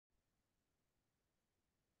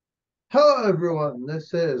Hello, everyone.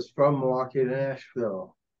 This is from Milwaukee to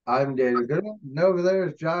Nashville. I'm Deigo, and over there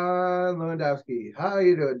is John Lewandowski. How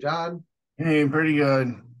you doing, John? Hey, pretty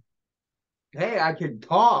good. Hey, I can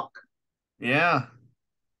talk. Yeah.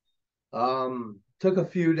 Took a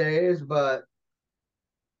few days, but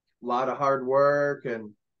a lot of hard work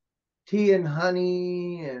and tea and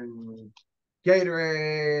honey and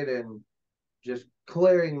Gatorade and just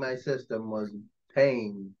clearing my system was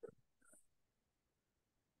pain.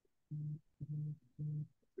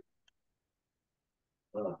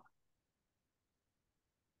 Ugh.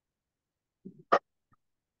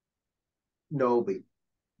 Noby.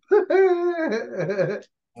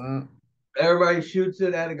 Mm. Everybody shoots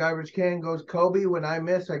it at a garbage can, goes Kobe. When I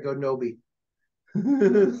miss, I go Noby.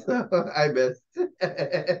 So I missed.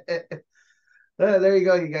 There you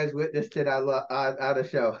go. You guys witnessed it on a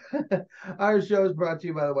show. Our show is brought to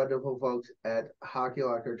you by the wonderful folks at Hockey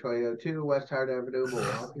Locker 2002 West Hart Avenue,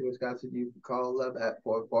 Milwaukee, Wisconsin. You can call them at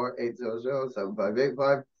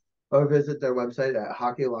 44800-7585 or visit their website at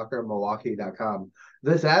hockeylockermilwaukee.com.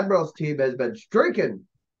 This Admirals team has been streaking.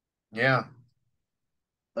 Yeah.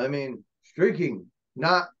 I mean, streaking,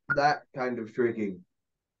 not that kind of streaking.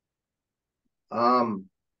 Um,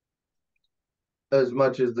 as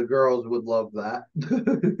much as the girls would love that.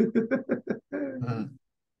 Mhm.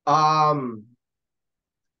 um,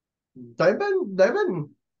 they've been.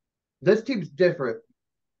 This team's different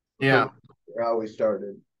from Yeah. how we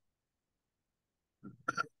started.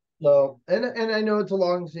 So, and I know it's a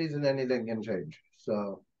long season, anything can change.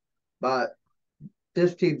 So, but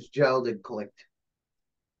this team's gelled and clicked.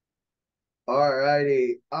 All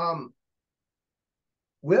righty.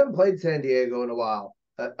 We haven't played San Diego in a while.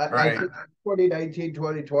 I Right. think 2019,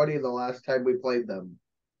 2020, the last time we played them.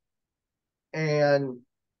 And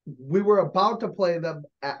we were about to play them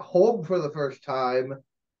at home for the first time.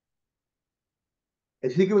 I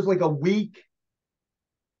think it was like a week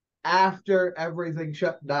after everything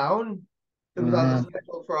shut down. It was on the Hmm.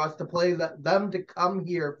 schedule for us to play them to come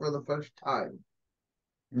here for the first time.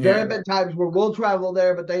 There Yeah. have been times where we'll travel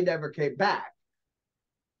there, but they never came back.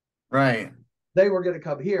 Right. They were going to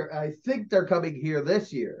come here. I think they're coming here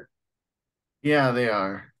this year. Yeah, they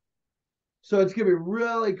are. So it's going to be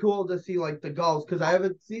really cool to see like the Gulls because I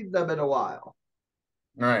haven't seen them in a while.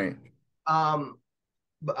 Right. Um,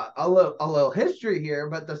 a little history here,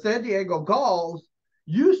 but the San Diego Gulls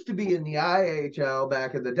used to be in the IHL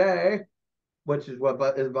back in the day, which is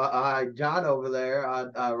what is behind John over there,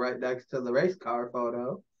 right next to the race car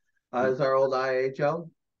photo, is our old IHL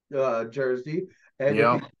jersey. And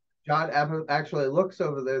if Yep. John actually looks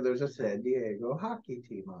over there, there's a San Diego hockey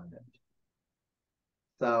team on it.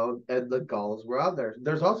 So, and the Gulls were on there.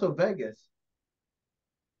 There's also Vegas.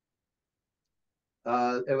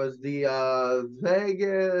 It was the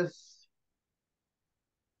Vegas.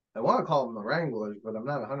 I want to call them the Wranglers, but I'm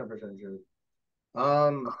not 100% sure.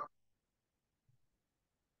 Um,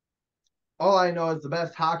 all I know is the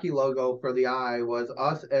best hockey logo for the eye was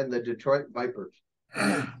us and the Detroit Vipers.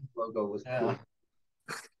 Logo was Yeah. cool.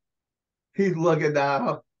 He's looking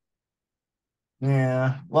now.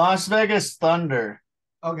 Yeah. Las Vegas Thunder.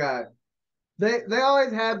 Okay. They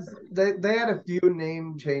always had they had a few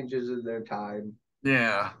name changes in their time.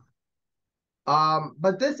 Yeah.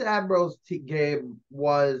 But this Admirals game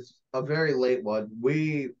was a very late one.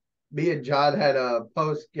 Me and John had a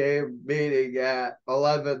post game meeting at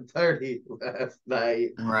 11:30 last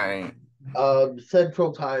night, Right.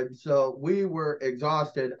 Central Time. So we were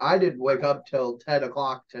exhausted. I didn't wake up till 10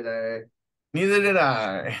 o'clock today. Neither did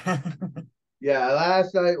I. Yeah,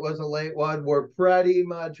 last night was a late one. We're pretty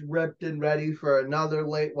much ripped and ready for another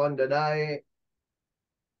late one tonight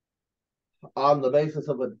on the basis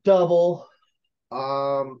of a double.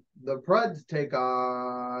 The Preds take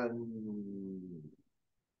on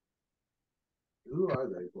who are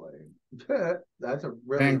they playing? That's a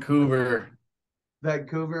really Vancouver.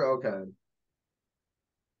 Vancouver. Okay.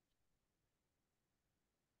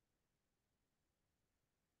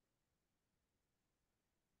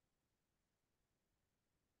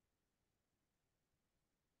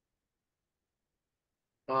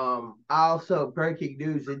 Also breaking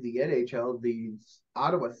news in the NHL: the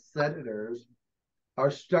Ottawa Senators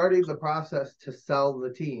are starting the process to sell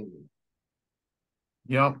the team.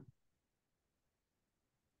 Yep.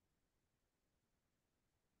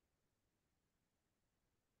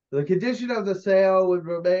 The condition of the sale would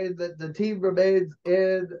remain that the team remains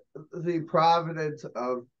in the province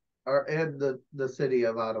of or in the city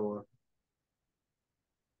of Ottawa.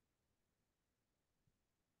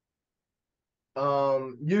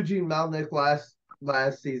 Eugene Melnick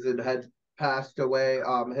last season had passed away.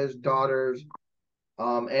 His daughters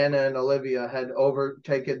Anna and Olivia had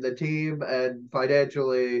overtaken the team and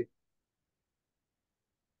financially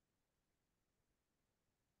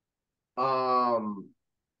um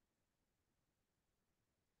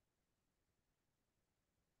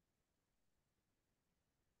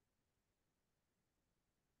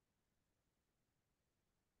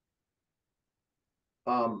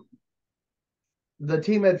um the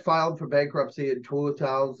team had filed for bankruptcy in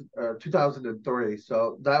 2003,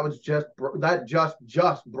 so that was just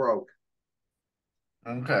broke.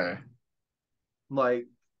 Okay. Like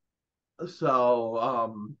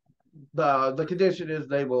so, the condition is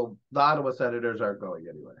the Ottawa Senators aren't going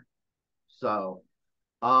anywhere. So,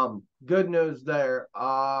 good news there.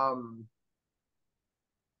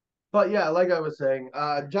 But yeah, like I was saying,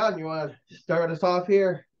 John, you want to start us off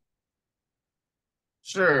here?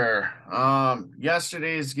 Sure.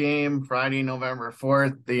 Yesterday's game, Friday, November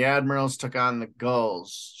 4th, the Admirals took on the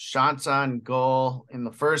Gulls. Shots on goal in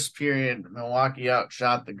the first period, Milwaukee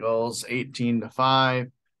outshot the Gulls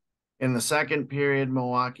 18-5. In the second period,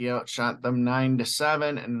 Milwaukee outshot them 9-7,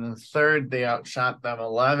 and in the third, they outshot them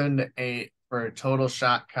 11-8 for a total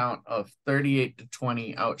shot count of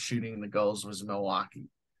 38-20. Outshooting the Gulls was Milwaukee.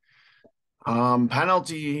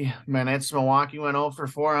 Penalty minutes, Milwaukee went 0 for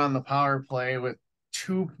 4 on the power play with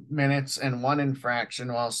 2 minutes and 1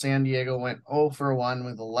 infraction, while San Diego went 0 for 1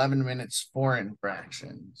 with 11 minutes, 4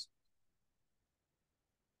 infractions.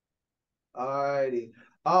 Alrighty.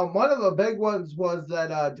 One of the big ones was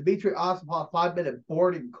that Dmitry Osipov 5-minute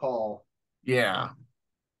boarding call. Yeah.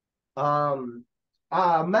 Many of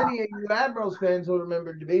you Admirals fans will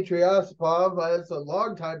remember Dmitry Osipov as a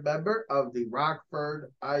longtime member of the Rockford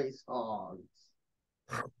Ice Hogs.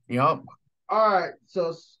 Yep. All right,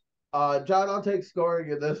 so John, I'll take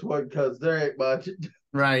scoring in this one because there ain't much.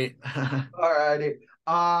 Right. All righty.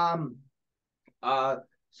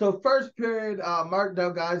 So first period, Mark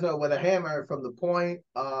Delgado with a hammer from the point,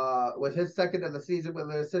 with his second of the season with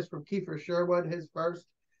an assist from Kiefer Sherwood, his first,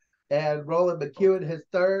 and Roland McEwen, his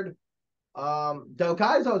third.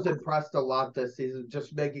 Delgado's impressed a lot this season,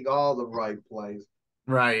 just making all the right plays.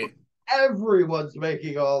 Right. Everyone's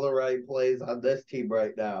making all the right plays on this team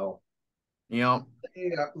right now. Yep.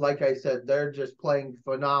 Like I said, they're just playing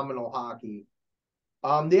phenomenal hockey.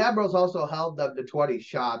 The Admirals also held them to 20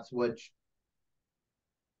 shots, which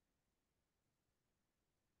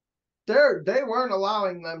they weren't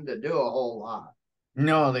allowing them to do a whole lot.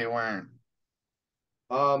 No, they weren't.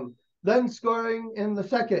 Then scoring in the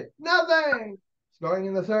second, nothing. Scoring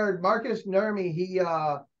in the third, Marcus Nurmi, he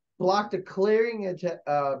blocked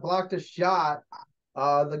blocked a shot.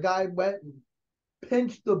 The guy went and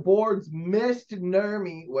pinched the boards, missed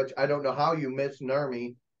Nurmi, which I don't know how you miss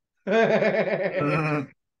Nurmi.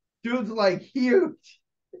 Dude's like huge.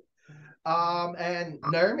 And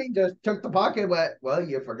Nurmi just took the puck and went, well,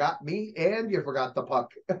 you forgot me and you forgot the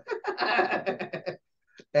puck.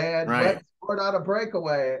 And Right. went scored on a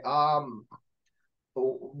breakaway.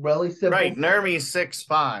 Really simple. Right. Nermy's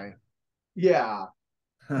 6'5". Yeah.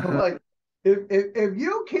 I'm like, if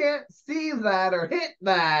you can't see that or hit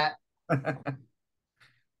that,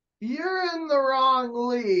 you're in the wrong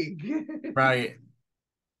league. Right.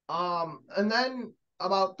 And then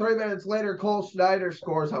about 3 minutes later, Cole Schneider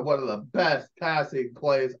scores on one of the best passing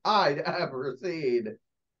plays I'd ever seen.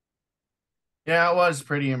 Yeah, it was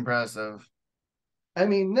pretty impressive. I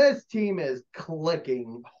mean, this team is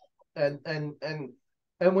clicking, and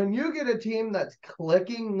when you get a team that's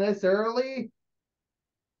clicking this early,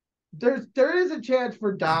 there is a chance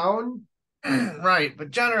for down. Right, but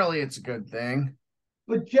generally it's a good thing.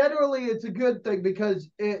 But generally, it's a good thing because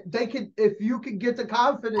if you can get the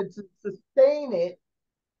confidence and sustain it.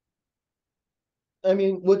 I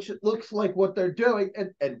mean, which looks like what they're doing,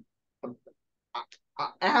 and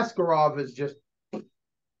Askarov is just.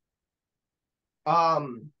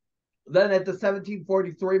 Then at the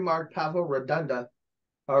 1743 mark, Regenda.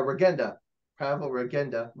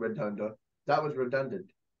 That was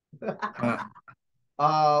redundant.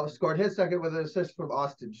 Scored his second with an assist from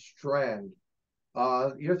Austin Strand.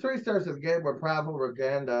 Your 3 stars of the game were Pavel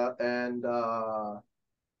Regenda and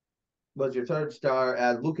was your third star,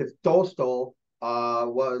 and Lucas Dostal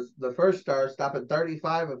was the first star, stopping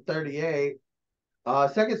 35 of 38.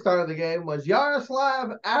 Second star of the game was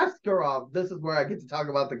Yaroslav Askarov. This is where I get to talk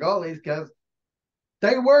about the goalies because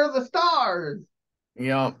they were the stars.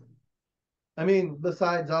 Yep. I mean,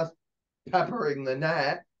 besides us peppering the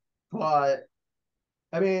net, but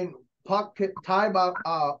I mean, puck time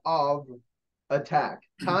of attack,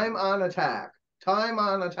 time on attack.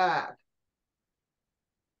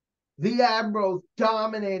 The Admirals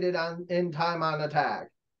dominated in time on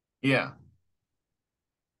attack. Yeah.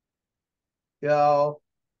 You know,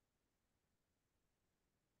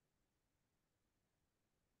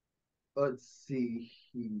 let's see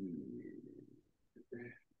here.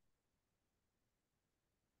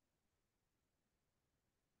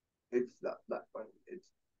 It's not that one. It's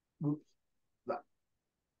whoops. That.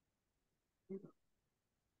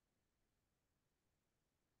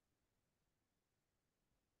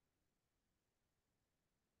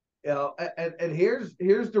 You know, and here's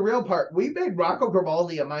the real part. We made Rocco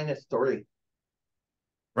Grimaldi a -3.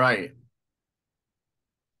 Right.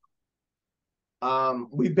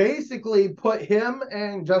 We basically put him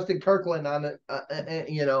and Justin Kirkland on it.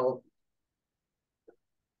 You know,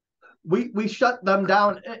 we shut them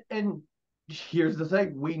down. And here's the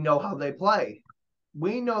thing: we know how they play.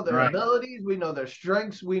 We know their Right. abilities. We know their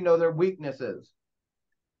strengths. We know their weaknesses.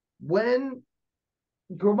 When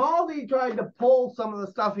Grimaldi tried to pull some of the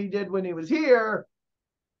stuff he did when he was here,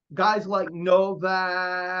 guys like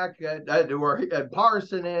Novak and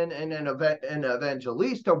Parsonen and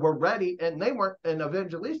Evangelista were ready, and they weren't. And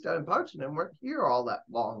Evangelista and Parsonen weren't here all that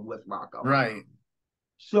long with Rocco. Right.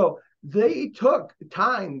 So they took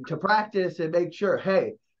time to practice and make sure,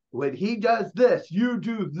 hey, when he does this, you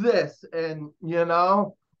do this, and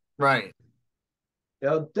Right.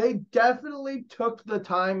 they definitely took the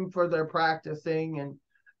time for their practicing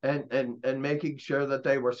and making sure that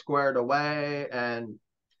they were squared away. And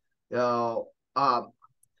I,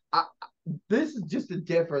 this is just a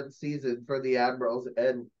different season for the Admirals,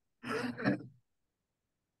 and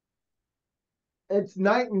it's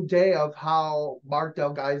night and day of how Mark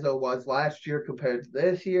Del Gaizo was last year compared to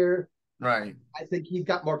this year. Right. I think he's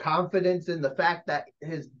got more confidence in the fact that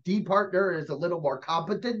his D partner is a little more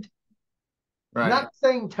competent. Right. Not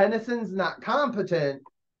saying Tennyson's not competent,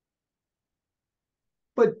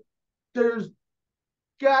 but there's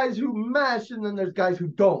guys who mesh and then there's guys who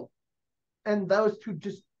don't. And those two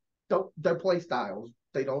just don't, their play styles,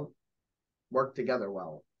 they don't work together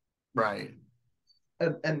well. Right.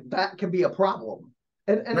 And that can be a problem.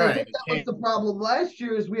 And I think Right. that was the problem last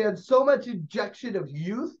year is we had so much injection of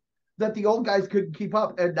youth that the old guys couldn't keep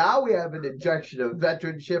up. And now we have an injection of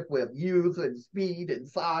veteranship with youth and speed and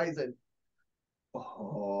size. And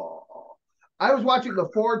I was watching the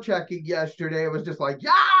forechecking yesterday. It was just like,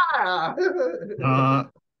 yeah,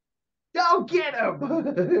 go get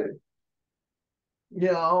him.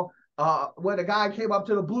 When a guy came up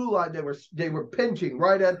to the blue line, they were pinching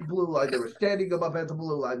right at the blue line. They were standing them up at the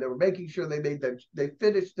blue line. They were making sure they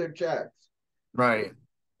finished their checks. Right.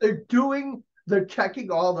 They're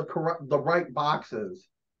checking all the right boxes.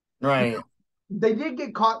 Right. They did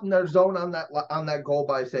get caught in their zone on that goal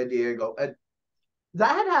by San Diego, and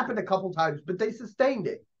that had happened a couple times, but they sustained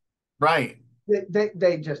it. Right.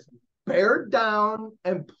 They just bared down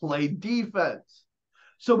and played defense.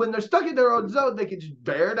 So when they're stuck in their own zone, they can just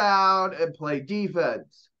bear down and play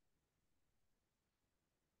defense.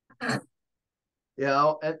 And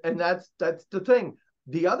that's the thing.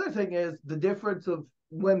 The other thing is the difference of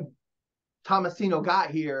when Tomasino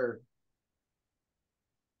got here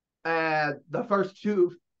and the first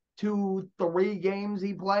two, 3 games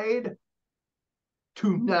he played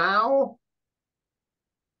to now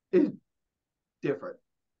is different.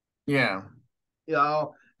 Yeah.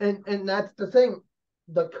 And that's the thing.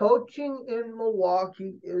 The coaching in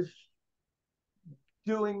Milwaukee is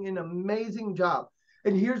doing an amazing job.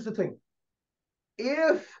 And here's the thing.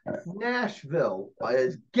 If Nashville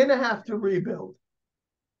is going to have to rebuild,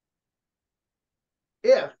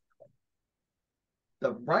 if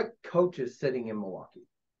the right coach is sitting in Milwaukee,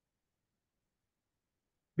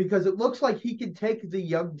 because it looks like he can take the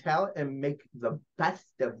young talent and make the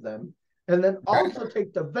best of them, and then also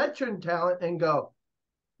take the veteran talent and go,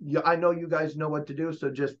 yeah, I know you guys know what to do, so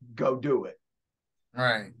just go do it.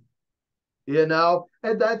 Right. And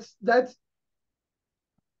that's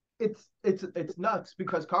it's nuts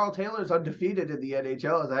because Carl Taylor is undefeated in the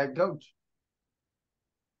NHL as a head coach.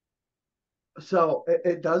 So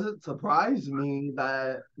it doesn't surprise me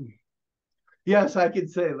that, yes, I can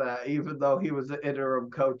say that, even though he was an interim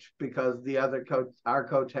coach because the other coach, our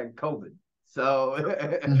coach, had COVID. So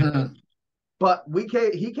But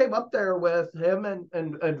he came up there with him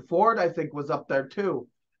and Ford, I think, was up there too.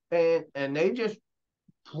 And they just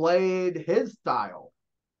played his style.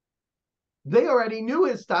 They already knew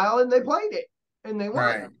his style and they played it and they won.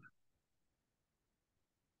 Right.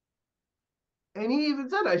 And he even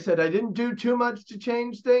said, I said, I didn't do too much to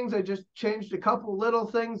change things. I just changed a couple little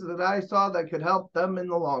things that I saw that could help them in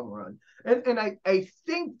the long run. And I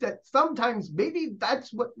think that sometimes maybe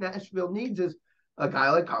that's what Nashville needs is a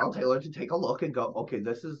guy like Carl Taylor to take a look and go, okay,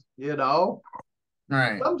 this is,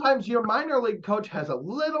 Right. Sometimes your minor league coach has a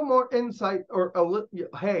little more insight or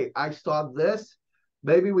hey, I saw this.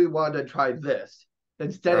 Maybe we want to try this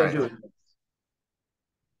instead of Right. doing this.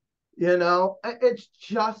 It's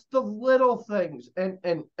just the little things,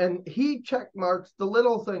 and he check marks the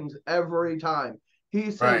little things every time.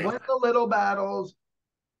 He say Right. win the little battles,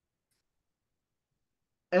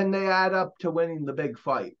 and they add up to winning the big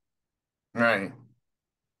fight. Right.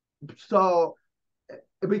 So,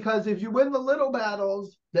 because if you win the little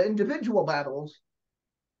battles, the individual battles,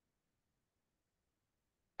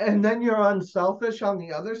 and then you're unselfish on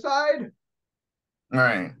the other side,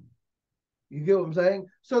 Right. you get what I'm saying?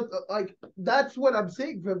 So, like, that's what I'm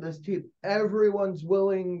seeing from this team. Everyone's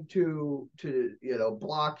willing to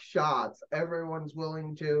block shots. Everyone's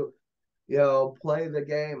willing to play the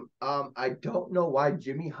game. I don't know why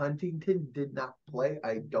Jimmy Huntington did not play.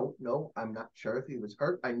 I don't know. I'm not sure if he was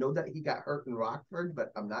hurt. I know that he got hurt in Rockford,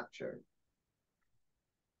 but I'm not sure.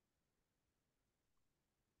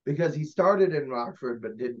 Because he started in Rockford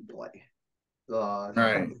but didn't play the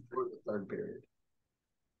Right. second or the third period.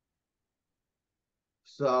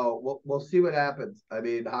 So we'll see what happens. I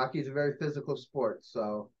mean, hockey is a very physical sport.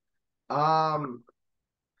 So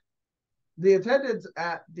the attendance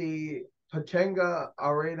at the Pachanga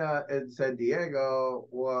Arena in San Diego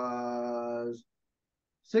was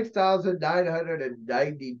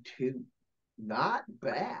 6,992. Not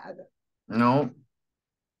bad. No.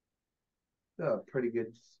 Pretty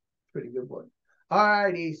good one. All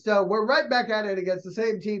righty. So we're right back at it against the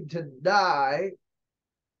same team tonight.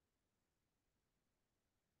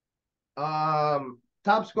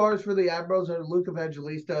 Top scorers for the Admirals are Luca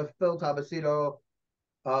Evangelista, Phil Tomasino,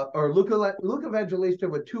 Luca Evangelista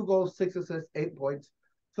with 2 goals, 6 assists, 8 points.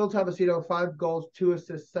 Phil Tomasino, 5 goals, 2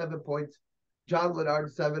 assists, 7 points. John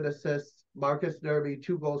Lennard, 7 assists. Marcus Nerby,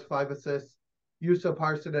 2 goals, 5 assists. Yusuf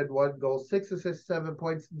Harsonen, 1 goal, 6 assists, 7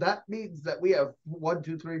 points. That means that we have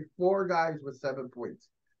 4 guys with 7 points.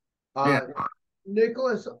 Yeah.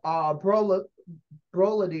 Nicholas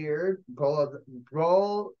Broladier,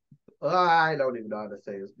 I don't even know how to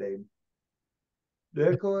say his name.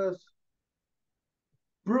 Nicholas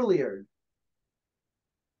Brouillard.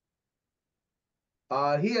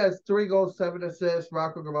 He has 3 goals, 7 assists.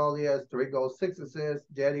 Rocco Grimaldi has 3 goals, 6 assists.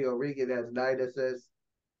 Danny O'Regan has 9 assists.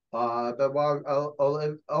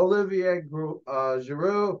 Olivier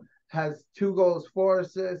Giroux has 2 goals, 4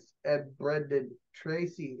 assists, and Brendan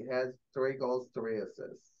Tracy has 3 goals, 3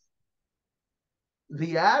 assists.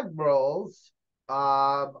 The Admirals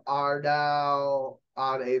are now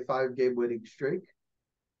on a 5-game winning streak.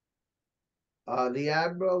 The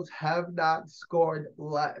Admirals have not scored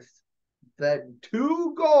less than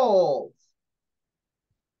 2 goals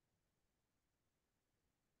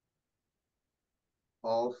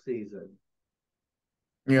all season.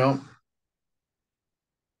 Yep.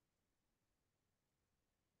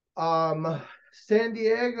 San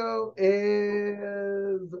Diego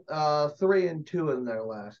is 3-2 in their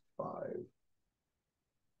last 5,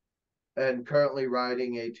 and currently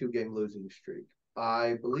riding a 2-game losing streak.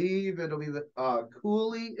 I believe it'll be the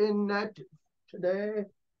Cooley in net today.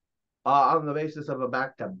 On the basis of a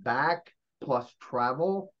back-to-back plus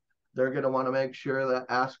travel, they're going to want to make sure that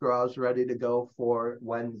Askarov's ready to go for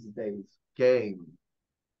Wednesday's game,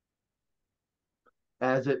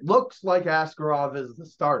 as it looks like Askarov is the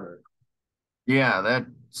starter. Yeah, that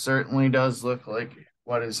certainly does look like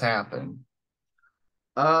what has happened.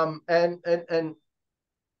 And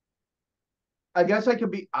I guess I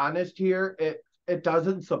could be honest here. It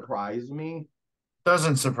doesn't surprise me.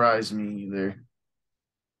 Doesn't surprise me either.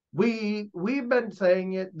 We've been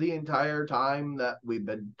saying it the entire time that we've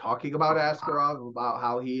been talking about Askarov, about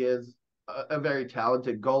how he is a very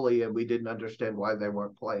talented goalie, and we didn't understand why they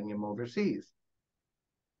weren't playing him overseas.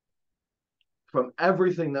 From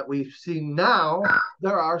everything that we've seen now,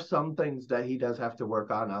 there are some things that he does have to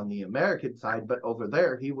work on the American side, but over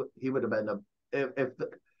there he would have been if the,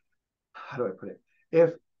 how do I put it?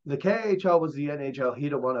 If the KHL was the NHL,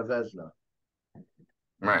 he'd have won a Vezina.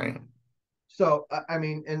 Right. So I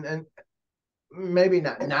mean, and maybe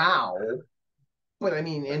not now, but I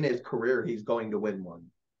mean, in his career, he's going to win one.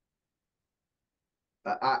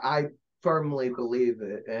 I firmly believe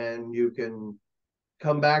it, and you can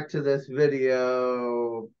come back to this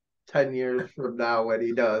video 10 years from now when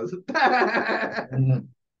he does. Mhm.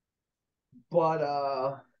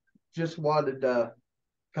 But just wanted to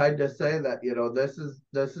kind of say that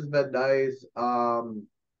this has been nice.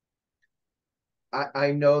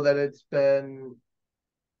 I know that it's been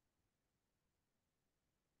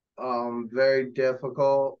very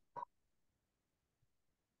difficult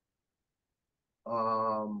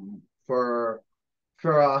for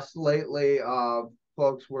us lately.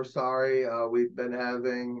 folks, we're sorry. We've been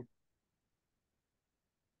having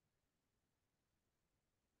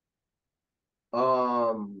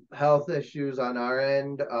health issues on our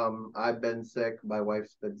end. I've been sick, my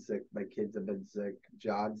wife's been sick, my kids have been sick,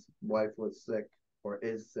 John's wife was sick or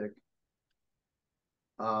is sick.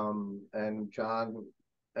 And John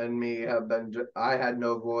and me have been, I had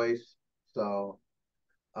no voice, so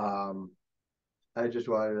um I just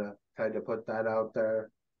wanted to kind of put that out there.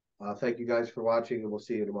 Thank you guys for watching, and we'll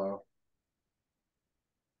see you tomorrow.